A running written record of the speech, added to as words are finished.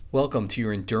Welcome to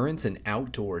your Endurance and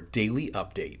Outdoor Daily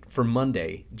Update for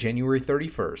Monday, January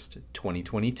 31st,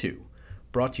 2022,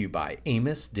 brought to you by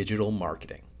Amos Digital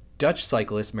Marketing. Dutch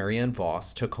cyclist Marianne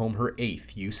Vos took home her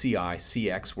 8th UCI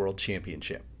CX World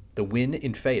Championship. The win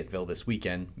in Fayetteville this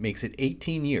weekend makes it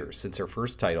 18 years since her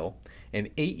first title and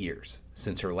 8 years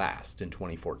since her last in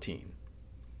 2014.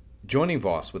 Joining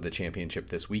Vos with the championship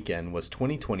this weekend was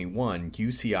 2021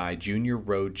 UCI Junior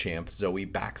Road Champ Zoe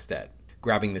Backstedt,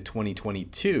 grabbing the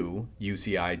 2022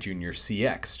 UCI Junior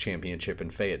CX Championship in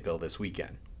Fayetteville this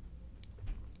weekend.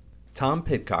 Tom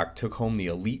Pidcock took home the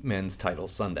Elite Men's title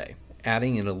Sunday,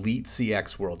 adding an Elite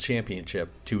CX World Championship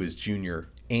to his junior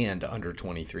and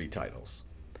under-23 titles.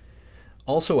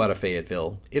 Also out of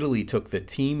Fayetteville, Italy took the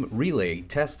Team Relay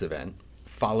Test event,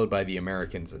 followed by the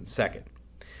Americans in second.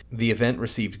 The event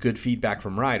received good feedback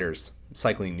from riders.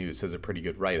 Cycling News has a pretty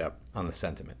good write-up on the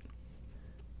sentiment.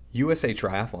 USA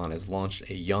Triathlon has launched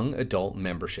a young adult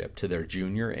membership to their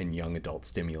junior and young adult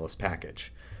stimulus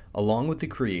package. Along with the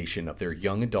creation of their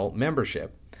young adult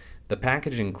membership, the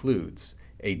package includes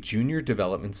a junior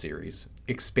development series,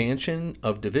 expansion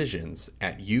of divisions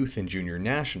at youth and junior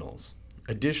nationals,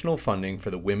 additional funding for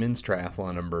the Women's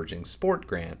Triathlon Emerging Sport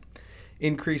Grant,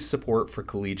 increased support for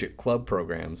collegiate club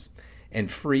programs,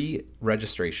 and free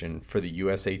registration for the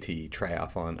USAT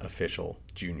Triathlon official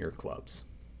junior clubs.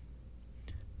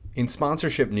 In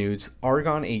sponsorship news,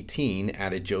 Argon 18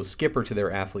 added Joe Skipper to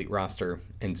their athlete roster,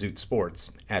 and Zoot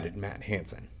Sports added Matt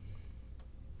Hansen.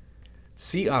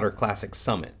 Sea Otter Classic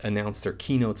Summit announced their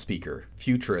keynote speaker,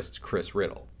 futurist Chris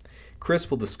Riddle. Chris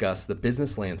will discuss the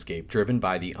business landscape driven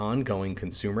by the ongoing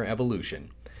consumer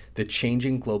evolution, the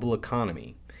changing global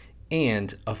economy,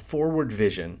 and a forward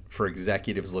vision for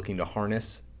executives looking to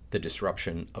harness the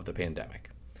disruption of the pandemic.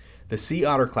 The Sea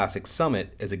Otter Classic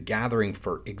Summit is a gathering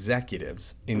for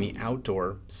executives in the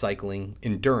outdoor, cycling,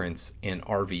 endurance, and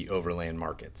RV overland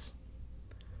markets.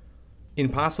 In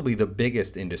possibly the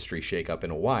biggest industry shakeup in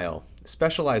a while,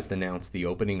 Specialized announced the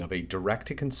opening of a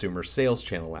direct-to-consumer sales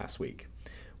channel last week,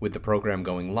 with the program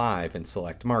going live in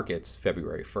select markets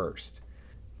February 1st.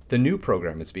 The new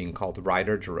program is being called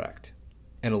Rider Direct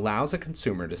and allows a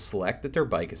consumer to select that their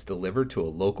bike is delivered to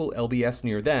a local LBS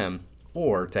near them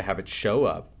or to have it show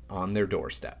up on their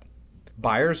doorstep.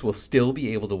 Buyers will still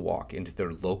be able to walk into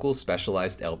their local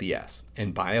Specialized LBS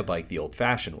and buy a bike the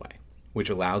old-fashioned way, which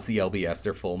allows the LBS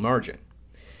their full margin.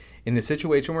 In the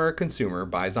situation where a consumer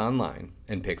buys online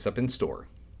and picks up in store,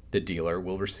 the dealer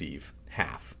will receive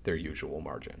half their usual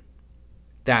margin.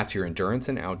 That's your Endurance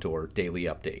and Outdoor Daily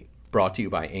Update, brought to you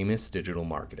by Amos Digital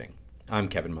Marketing. I'm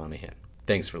Kevin Monahan.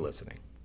 Thanks for listening.